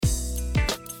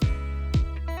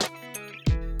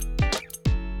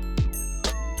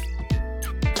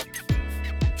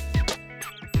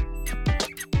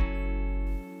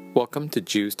welcome to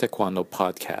Juice Taekwondo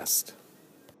Podcast.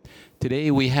 Today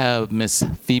we have Miss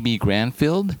Phoebe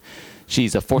Granfield.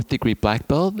 She's a 4th degree black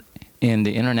belt in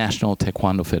the International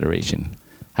Taekwondo Federation.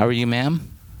 How are you, ma'am?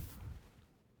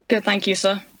 Good, thank you,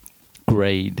 sir.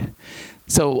 Great.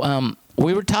 So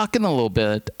we were talking a little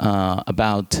bit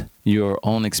about your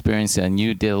own experience, and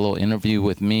you did a little interview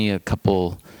with me a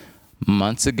couple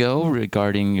months ago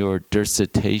regarding your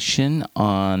dissertation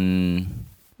on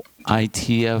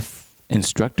ITF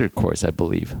instructor course, I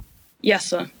believe. Yes,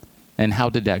 sir. And how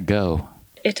did that go?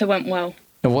 It went well.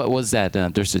 And what was that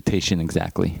dissertation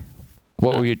exactly?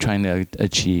 What were you trying to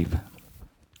achieve?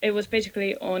 It was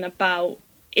basically on about,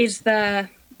 is there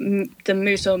the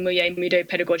Muso Muye Mudo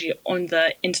pedagogy on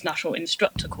the international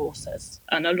instructor courses?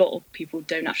 And a lot of people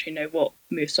don't actually know what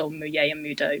Muso Muye and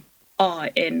Mudo are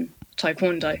in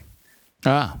Taekwondo.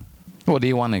 Well, do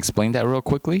you want to explain that real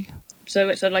quickly? So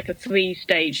it's like a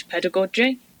 3-stage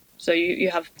pedagogy. So you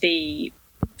have the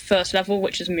first level,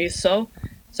 which is Muso.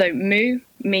 So Mu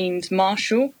means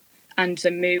martial, and the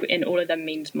Mu in all of them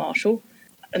means martial.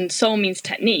 And So means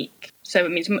technique. So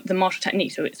it means the martial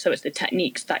technique. So it's the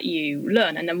techniques that you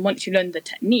learn. And then once you learn the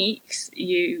techniques,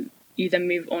 you then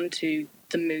move on to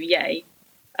the Muye.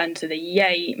 And so the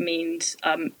Ye means,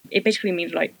 it basically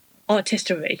means like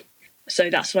artistry.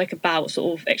 So that's like about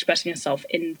sort of expressing yourself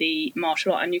in the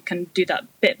martial art, and you can do that a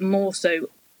bit more so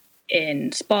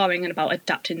in sparring and about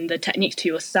adapting the techniques to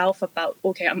yourself. About,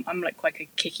 okay, I'm like quite a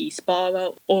kicky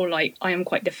sparrer, or like I am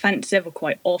quite defensive or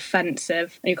quite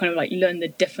offensive, and you kind of like learn the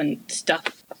different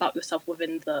stuff about yourself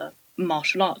within the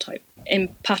martial art type.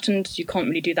 In patterns, you can't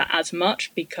really do that as much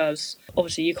because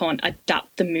obviously you can't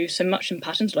adapt the moves so much in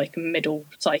patterns. Like middle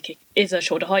psychic is a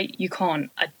shorter height, you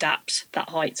can't adapt that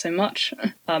height so much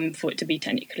for it to be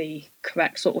technically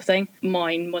correct sort of thing.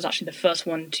 Mine was actually the first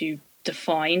one to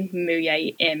define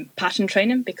Muye in pattern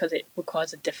training because it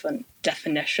requires a different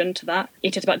definition to that.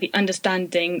 It is about the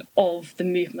understanding of the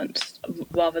movements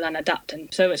rather than adapting.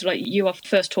 So it's like you are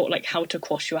first taught like how to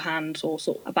cross your hands, or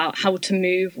sort of about how to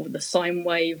move, or the sine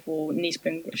wave or knee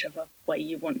spring, whichever way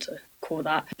you want to call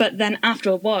that. But then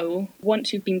after a while,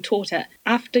 once you've been taught it,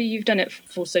 after you've done it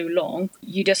for so long,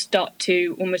 you just start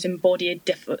to almost embody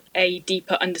a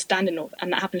deeper understanding of it,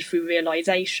 and that happens through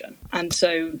realization. And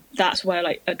so that's where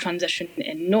like a transition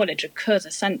in knowledge occurs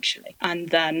essentially, and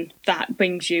then that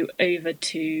brings you over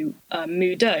to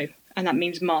Mudo, and that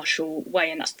means martial way,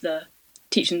 and that's the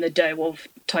teaching the Do of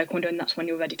Taekwondo, and that's when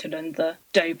you're ready to learn the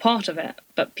Do part of it.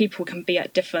 But people can be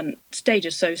at different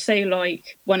stages. So say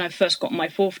like when I first got my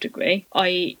 4th degree,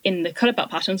 in the colour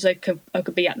belt patterns, I could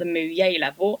be at the Muye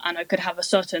level, and I could have a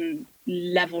certain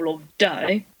level of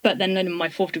Do, but then in my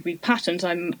 4th degree patterns,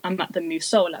 I'm at the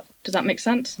Muso level. Does that make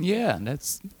sense? Yeah,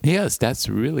 that's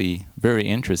really very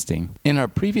interesting. In our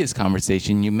previous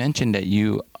conversation, you mentioned that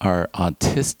you are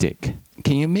autistic.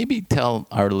 Can you maybe tell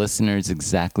our listeners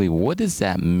exactly what does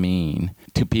that mean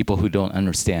to people who don't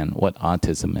understand what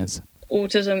autism is?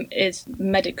 Autism is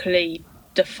medically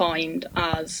defined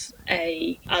as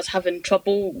having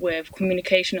trouble with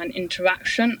communication and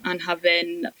interaction, and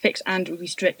having fixed and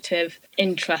restrictive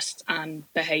interests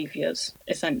and behaviours,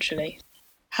 essentially.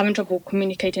 Having trouble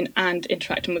communicating and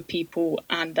interacting with people,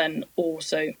 and then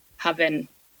also having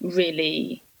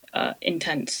really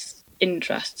intense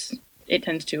interests. It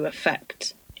tends to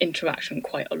affect interaction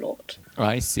quite a lot. Oh,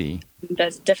 I see.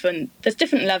 There's different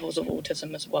levels of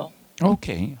autism as well.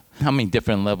 Okay. How many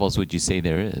different levels would you say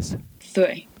there is?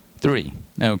 3. 3.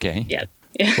 Okay. Yeah.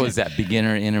 What is that,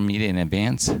 beginner, intermediate, and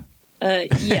advanced?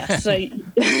 Yeah. So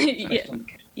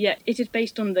yeah, it is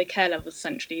based on the care levels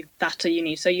essentially that are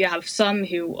unique. So you have some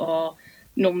who are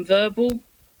non-verbal,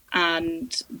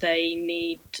 and they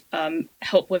need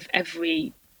help with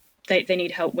They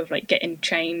need help with like getting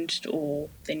changed, or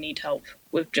they need help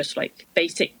with just like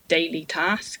basic daily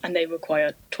tasks, and they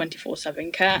require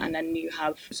 24/7 care. And then you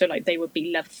have, so like they would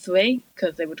be level 3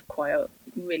 because they would require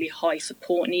really high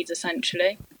support needs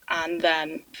essentially. And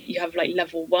then you have like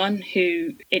level 1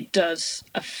 who it does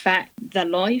affect their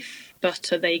life, but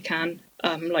they can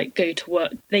like go to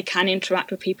work, they can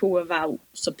interact with people without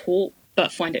support,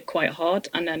 but find it quite hard.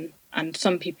 And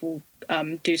some people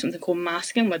do something called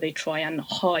masking, where they try and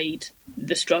hide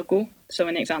the struggle. So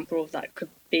an example of that could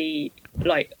be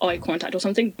like eye contact or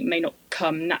something. It may not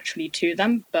come naturally to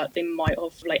them, but they might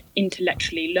have like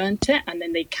intellectually learnt it, and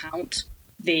then they count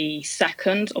the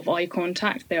seconds of eye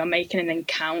contact they are making, and then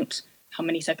count how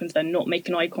many seconds they're not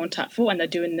making eye contact for, and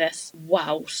they're doing this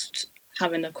whilst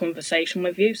having a conversation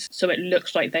with you. So it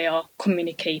looks like they are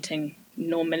communicating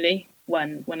normally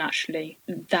when actually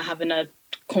they're having a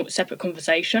separate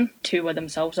conversation to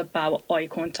themselves about eye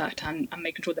contact and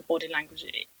making sure the body language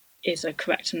is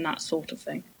correct and that sort of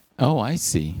thing. Oh, I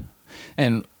see.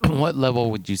 And what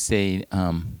level would you say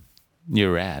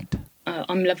you're at?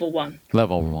 I'm level 1.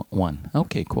 Level one.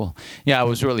 Okay, cool. Yeah, I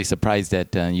was really surprised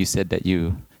that you said that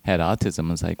you had autism.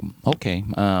 I was like, okay.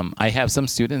 I have some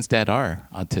students that are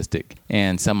autistic,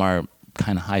 and some are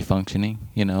kind of high functioning,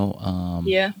 you know.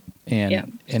 Yeah.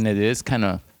 And it is kind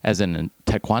of, as a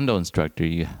taekwondo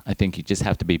instructor, I think you just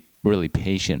have to be really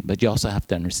patient, but you also have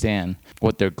to understand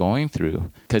what they're going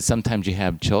through, because sometimes you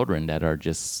have children that are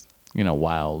just, you know,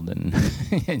 wild, and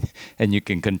and you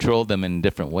can control them in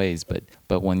different ways, but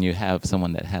when you have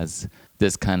someone that has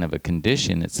this kind of a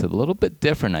condition, it's a little bit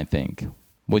different, I think.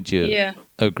 Would you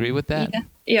agree with that?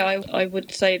 Yeah, I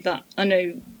would say that. I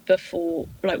know before,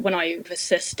 like when I've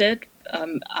assisted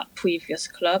at previous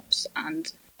clubs,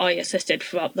 and I assisted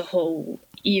throughout the whole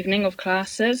evening of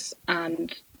classes,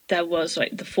 and there was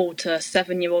like the 4 to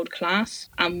 7-year-old class,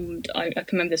 and I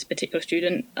can remember this particular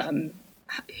student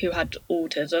who had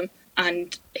autism,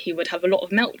 and he would have a lot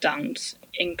of meltdowns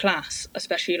in class,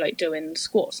 especially like doing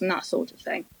squats and that sort of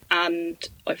thing. And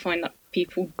I find that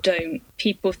people think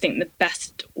the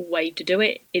best way to do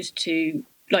it is to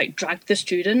like drag the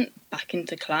student back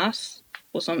into class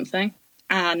or something.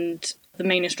 And the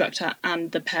main instructor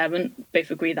and the parent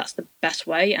both agree that's the best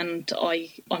way. And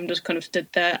I'm just kind of stood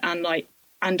there and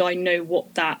I know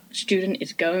what that student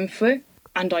is going through,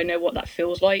 and I know what that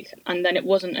feels like. And then it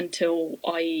wasn't until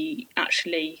I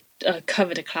actually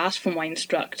covered a class for my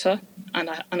instructor, and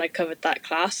I covered that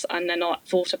class, and then I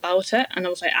thought about it, and I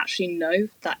was like, actually, no,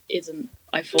 that isn't.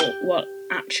 I thought, well,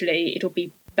 actually, it'll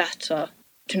be better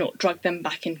to not drag them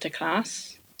back into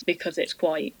class, because it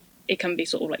can be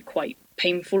sort of like quite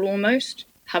painful almost,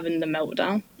 having the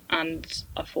meltdown. And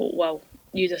I thought, well,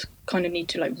 you just kind of need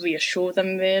to like reassure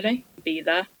them, really, be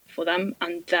there for them,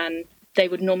 and then they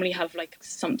would normally have like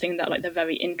something that like they're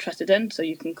very interested in, so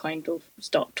you can kind of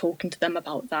start talking to them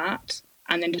about that,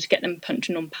 and then just get them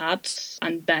punching on pads,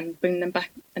 and then bring them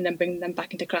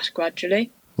back into class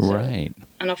gradually. Right. So,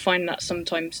 and I find that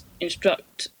sometimes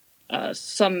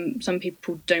some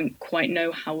people don't quite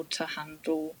know how to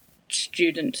handle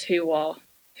students who are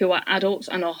adults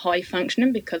and are high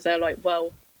functioning, because they're like,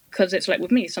 well, because it's like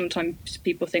with me, sometimes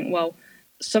people think, well,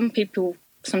 some people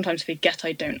sometimes forget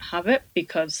I don't have it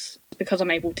because I'm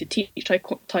able to teach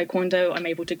taekwondo, I'm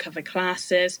able to cover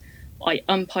classes, I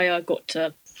umpire, got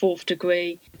to 4th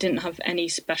degree, didn't have any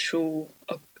special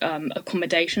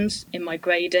accommodations in my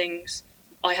gradings.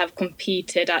 I have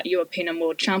competed at European and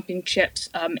World Championships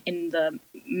in the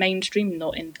mainstream,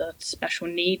 not in the special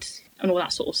needs and all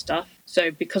that sort of stuff.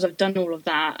 So because I've done all of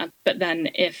that, but then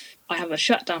if I have a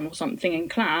shutdown or something in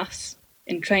class,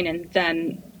 in training,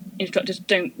 then instructors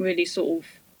don't really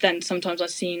then sometimes are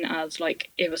seen as like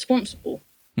irresponsible.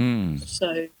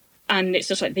 So, and it's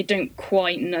just like they don't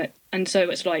quite know. And so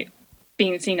it's like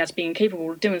being seen as being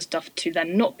capable of doing stuff to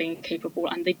then not being capable,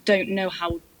 and they don't know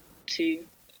how to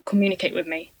communicate with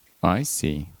me. I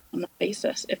see. On that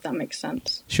basis, if that makes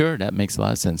sense. Sure, that makes a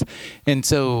lot of sense. And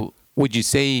so would you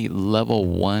say level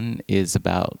 1 is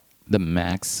about the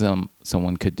max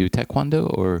someone could do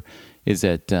taekwondo, or is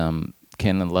it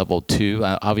can a level 2?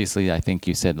 Obviously, I think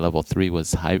you said level 3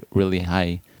 was really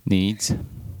high needs.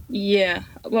 Yeah,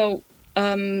 well,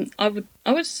 I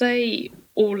would say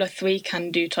all the 3 can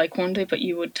do taekwondo, but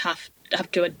you would have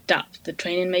to adapt the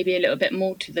training maybe a little bit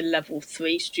more to the level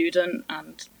 3 student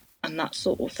and that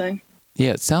sort of thing.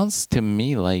 Yeah, it sounds to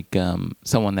me like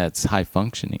someone that's high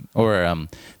functioning, or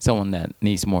someone that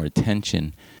needs more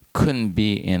attention, couldn't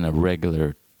be in a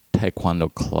regular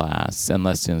taekwondo class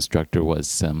unless the instructor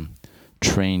was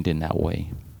trained in that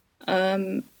way.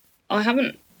 I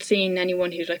haven't seen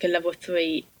anyone who's like a level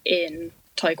 3 in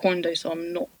taekwondo,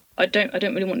 so I don't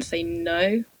really want to say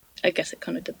no. I guess it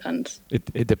kind of depends.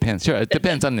 It depends. Sure, it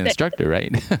depends on the instructor,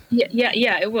 right?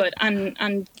 yeah, it would.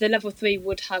 And the level 3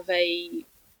 would have a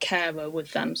carer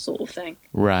with them, sort of thing.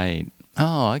 Right.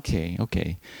 Oh, okay.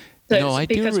 So no,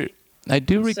 I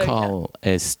do recall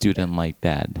a student like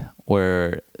that,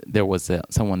 where there was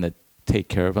someone that take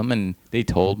care of him, and they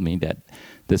told me that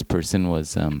this person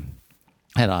was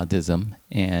had autism,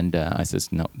 and I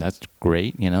says, no, that's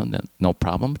great, no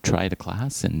problem, try the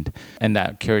class, and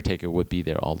that caretaker would be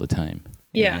there all the time,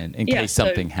 and in case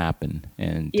something happened,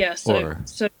 and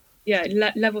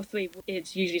level 3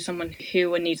 is usually someone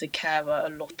who needs a carer a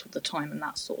lot of the time and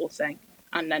that sort of thing,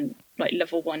 and then like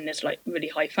level 1 is like really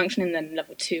high functioning, and then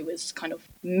level 2 is kind of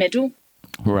middle,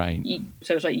 right?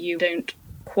 So it's like you don't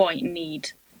quite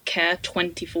need care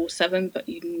 24/7, but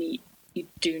you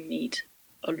do need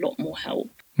a lot more help.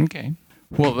 Okay.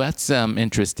 Well, that's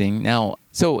interesting. Now,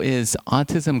 so is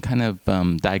autism kind of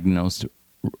diagnosed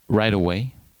right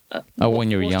away?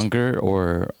 when you're what- younger,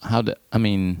 or how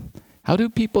do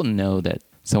people know that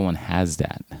someone has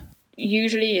that?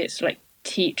 Usually it's like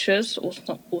teachers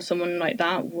or someone like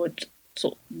that would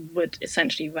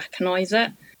essentially recognize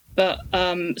it. But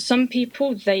some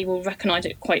people, they will recognize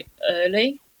it quite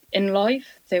early in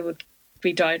life. They would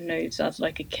be diagnosed as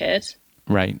like a kid,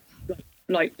 Right.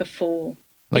 like before.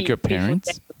 Like your before parents?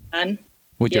 they were 10.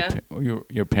 Would Yeah.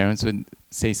 your parents would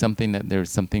say something that there's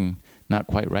something not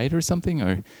quite right or something?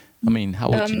 Or, how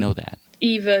would you know that?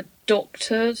 Either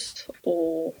doctors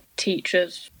or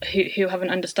teachers who have an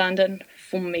understanding.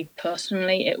 For me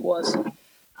personally, it was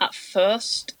at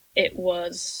first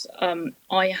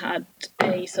I had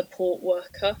a support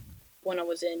worker when I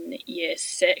was in year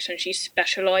 6, and she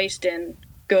specialised in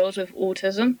girls with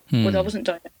autism. Well, I wasn't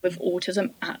diagnosed with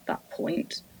autism at that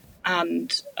point,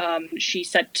 and she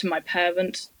said to my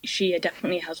parents, she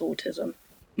definitely has autism.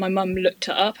 My mum looked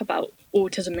it up about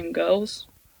autism in girls,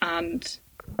 and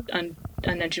then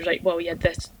she was like, well, yeah,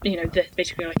 this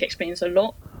basically like explains a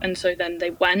lot. And so then they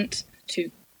went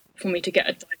for me to get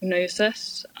a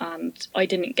diagnosis, and I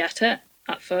didn't get it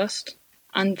at first,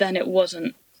 and then it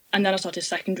wasn't, and then I started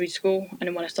secondary school, and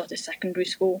then when I started secondary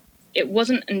school, it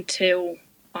wasn't until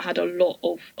I had a lot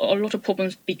of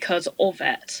problems because of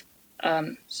it.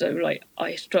 So like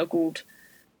I struggled.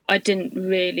 I didn't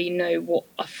really know what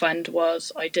a friend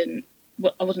was. I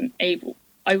wasn't able.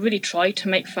 I really tried to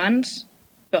make friends,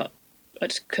 but I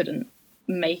just couldn't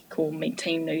make or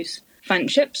maintain those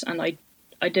friendships, and I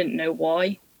didn't know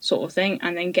why, sort of thing.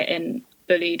 And then getting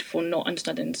bullied for not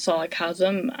understanding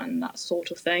sarcasm and that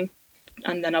sort of thing.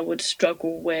 And then I would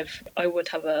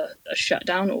have a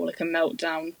shutdown or like a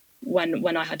meltdown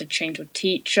when I had to change a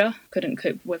teacher, couldn't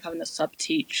cope with having a sub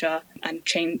teacher and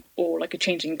change, or like a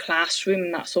changing classroom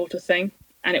and that sort of thing.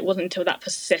 And it wasn't until that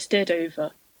persisted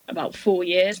over about 4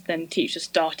 years, then teachers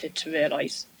started to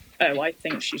realise, oh, I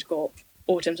think she's got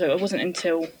autism. So it wasn't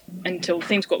until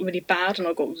things got really bad and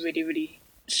I got really, really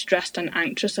stressed and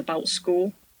anxious about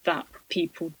school that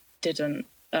people didn't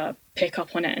pick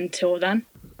up on it until then,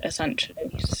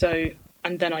 essentially. So,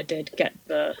 and then I did get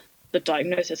the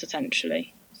diagnosis,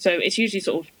 essentially. So it's usually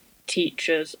sort of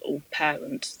teachers or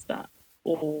parents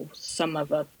or some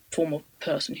other form of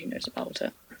person who knows about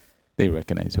it. They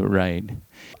recognize it, right?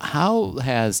 How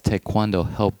has Taekwondo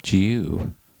helped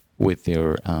you with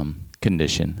your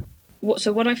condition?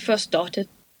 So when I first started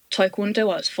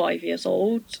Taekwondo, I was 5 years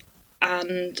old,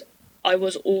 and I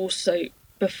was also,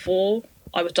 before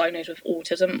I was diagnosed with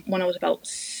autism, when I was about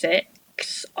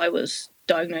 6, I was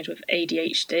diagnosed with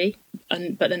ADHD,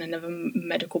 but then another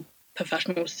medical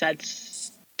professional said,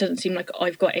 doesn't seem like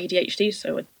I've got ADHD,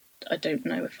 so I don't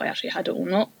know if I actually had it or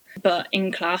not. But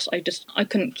in class, I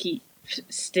couldn't keep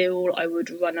still. I would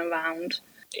run around.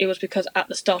 It was because at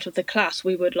the start of the class,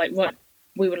 we would run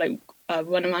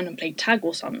around and play tag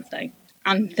or something,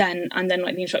 and then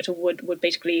like the instructor would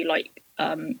basically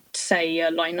say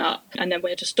line up, and then we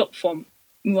had to stop from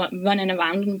running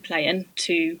around and playing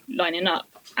to lining up,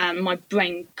 and my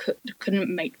brain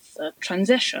couldn't make the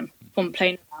transition from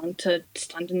playing around to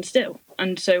standing still.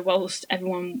 And so whilst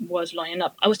everyone was lining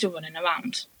up, I was still running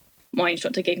around. My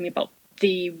instructor gave me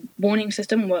the warning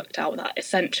system worked out that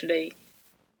essentially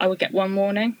I would get one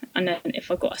warning, and then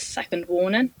if I got a second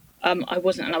warning, I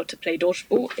wasn't allowed to play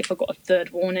dodgeball. If I got a third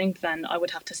warning, then I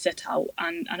would have to sit out,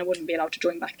 and I wouldn't be allowed to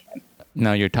join back in.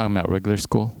 Now you're talking about regular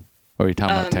school, or you're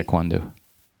talking about Taekwondo?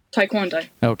 Taekwondo.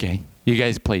 Okay. You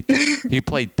guys played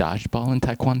dodgeball in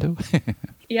Taekwondo?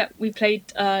 Yeah, we played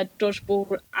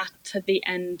dodgeball at the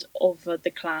end of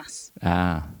the class.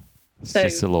 It's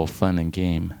just a little fun and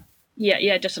game.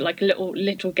 Yeah, just like a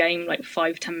little game, like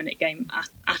 5-10 minute game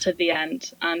at the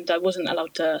end. And I wasn't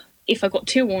allowed to, if I got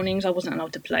 2 warnings, I wasn't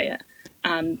allowed to play it.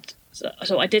 And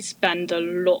so I did spend a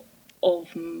lot of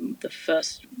the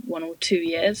first 1 or 2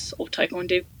 years of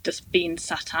Taekwondo just being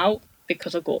sat out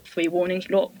because I got 3 warnings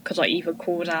a lot, because I either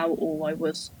called out or I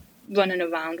was running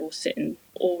around or sitting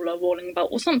or rolling about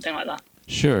or something like that.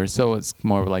 Sure. So it's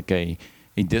more like a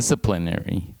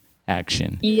disciplinary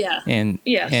action. Yeah. And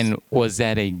yes. And was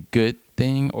that a good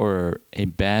thing or a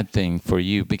bad thing for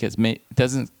you? Because it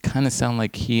doesn't kind of sound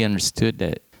like he understood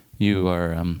that you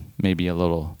are maybe a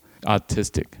little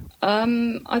autistic.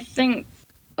 I think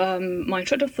my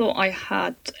instructor thought I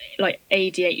had like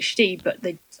ADHD,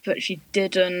 but she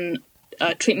didn't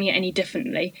treat me any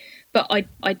differently. But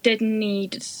I did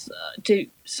need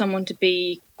someone to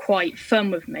be quite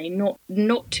firm with me,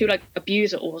 not to like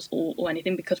abuse it or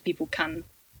anything, because people can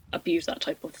abuse that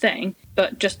type of thing,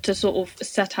 but just to sort of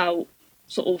set out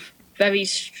sort of very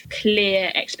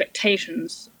clear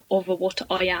expectations of what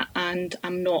I am and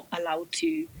am not allowed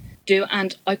to do.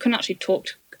 And I couldn't actually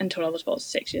talk until I was about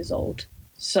 6 years old.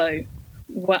 So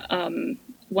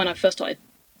when I first started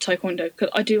Taekwondo, because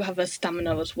I do have a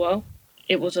stamina as well,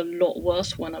 it was a lot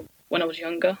worse when I was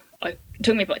younger. It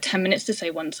took me about 10 minutes to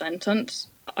say one sentence.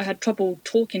 I had trouble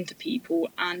talking to people,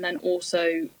 and then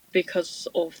also because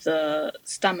of the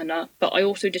stamina, but I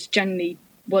also just generally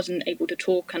wasn't able to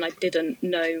talk, and I didn't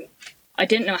know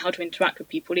how to interact with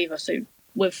people either. So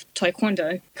with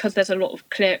Taekwondo, because there's a lot of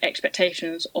clear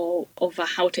expectations of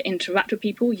how to interact with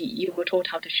people, you were taught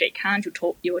how to shake hands,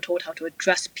 you were taught how to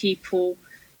address people.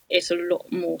 It's a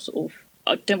lot more sort of,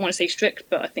 I don't want to say strict,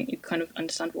 but I think you kind of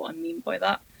understand what I mean by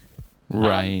that.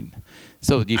 Right.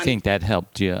 So do you think that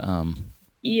helped you?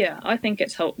 Yeah, I think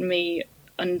it's helped me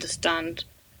understand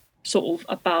sort of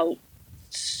about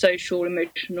social,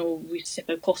 emotional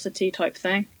reciprocity type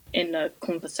thing in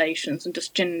conversations, and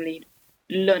just generally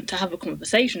learnt to have a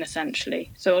conversation,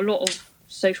 essentially. So a lot of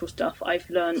social stuff I've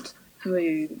learnt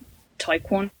through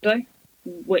Taekwondo,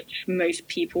 which most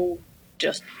people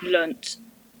just learnt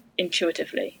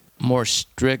intuitively. More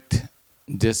strict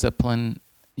discipline,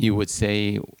 you would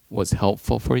say, was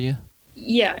helpful for you?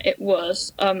 Yeah, it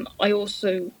was. I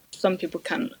also, some people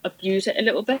can abuse it a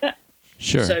little bit.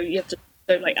 Sure. So you have to,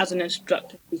 so like as an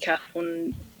instructor, be careful,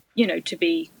 to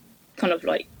be kind of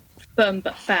like firm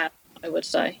but fair, I would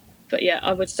say. But yeah,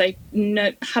 I would say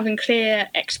no, having clear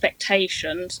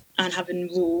expectations and having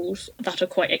rules that are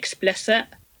quite explicit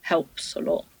helps a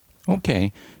lot.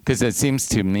 Okay, because it seems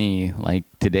to me like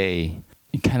today,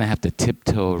 you kind of have to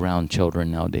tiptoe around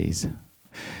children nowadays.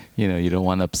 You don't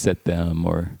want to upset them,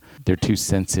 or they're too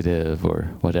sensitive or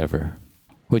whatever.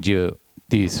 Do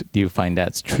you find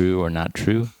that's true or not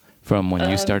true from when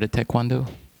you started Taekwondo?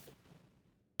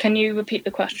 Can you repeat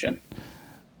the question?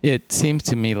 It seems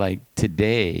to me like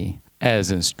today,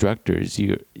 as instructors,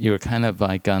 you're kind of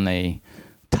like on a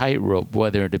tightrope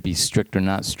whether to be strict or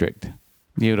not strict.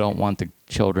 You don't want the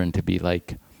children to be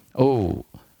like, oh,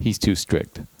 he's too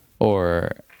strict,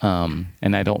 or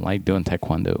and I don't like doing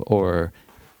Taekwondo, or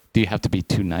do you have to be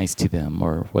too nice to them,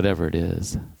 or whatever it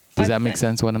is. Does that make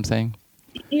sense, what I'm saying?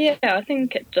 Yeah, I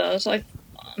think it does.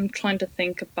 I'm trying to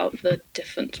think about the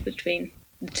difference between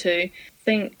the two. I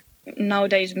think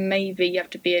nowadays maybe you have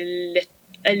to be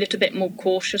a little bit more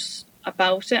cautious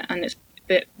about it, and it's a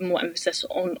bit more emphasis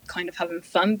on kind of having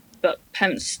fun, but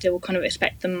parents still kind of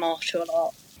expect the martial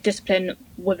art discipline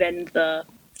within the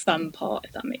fun part,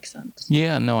 if that makes sense.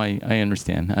 Yeah, no, I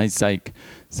understand. It's like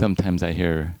sometimes I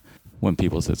hear when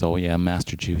people says, oh yeah,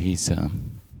 Master Ju, he's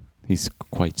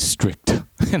quite strict.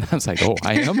 And I was like, oh,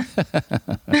 I am?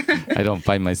 I don't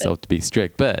find myself to be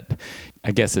strict, but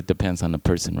I guess it depends on the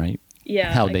person, right?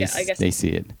 Yeah. How they see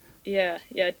it. Yeah.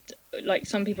 Like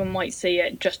some people might see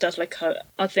it just as like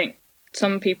I think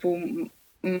some people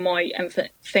might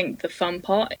think the fun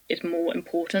part is more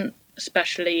important,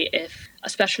 especially if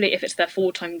it's their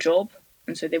full-time job,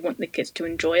 and so they want the kids to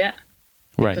enjoy it.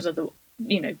 Right. Because of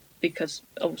because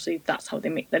obviously that's how they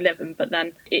make their living. But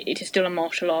then it is still a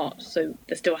martial art, so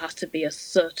there still has to be a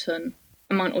certain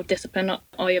amount of discipline,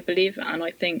 I believe. And I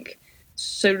think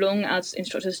so long as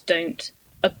instructors don't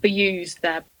abuse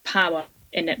their power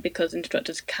in it, because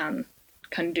instructors can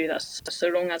do that, so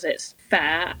long as it's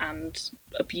fair and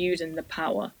abusing the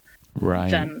power, right,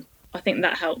 then I think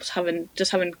that helps, having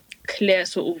clear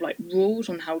sort of like rules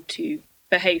on how to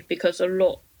behave, because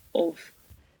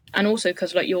and also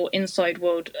because like your inside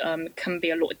world can be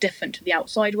a lot different to the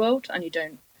outside world, and you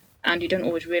don't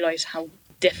always realize how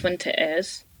different it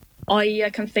is. I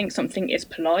can think something is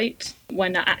polite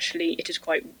when actually it is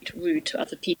quite rude to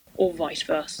other people, or vice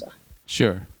versa.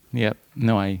 Sure. Yep.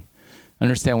 No, I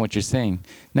understand what you're saying.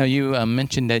 Now, you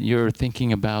mentioned that you're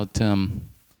thinking about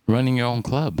running your own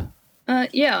club.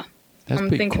 Yeah. That's I'm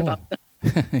pretty thinking cool. about that.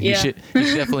 You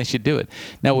definitely should do it.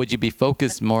 Now, would you be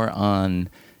focused more on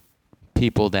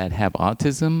people that have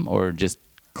autism, or just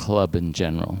club in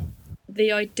general?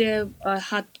 The idea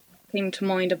came to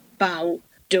mind about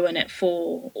doing it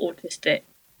for autistic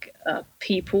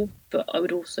people, but I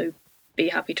would also be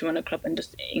happy to run a club and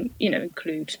just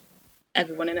include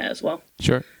everyone in it as well.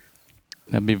 Sure.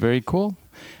 That'd be very cool.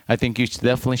 I think you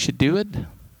definitely should do it.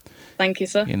 Thank you,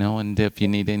 sir. And if you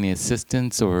need any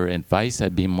assistance or advice,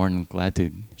 I'd be more than glad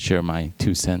to share my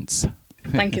 2 cents.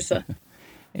 Thank you, sir.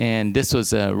 And this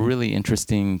was a really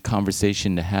interesting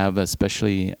conversation to have,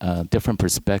 especially a different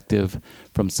perspective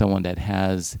from someone that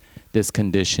has this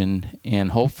condition,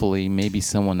 and hopefully maybe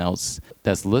someone else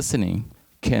that's listening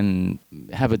can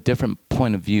have a different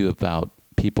point of view about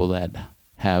people that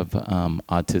have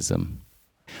autism.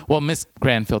 Well, Ms.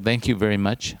 Granfield, thank you very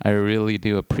much. I really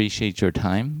do appreciate your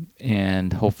time,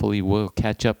 and hopefully we'll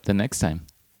catch up the next time.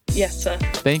 Yes, sir.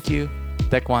 Thank you.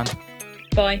 Taekwondo.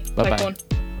 Bye. Bye-bye. Bye, Quan.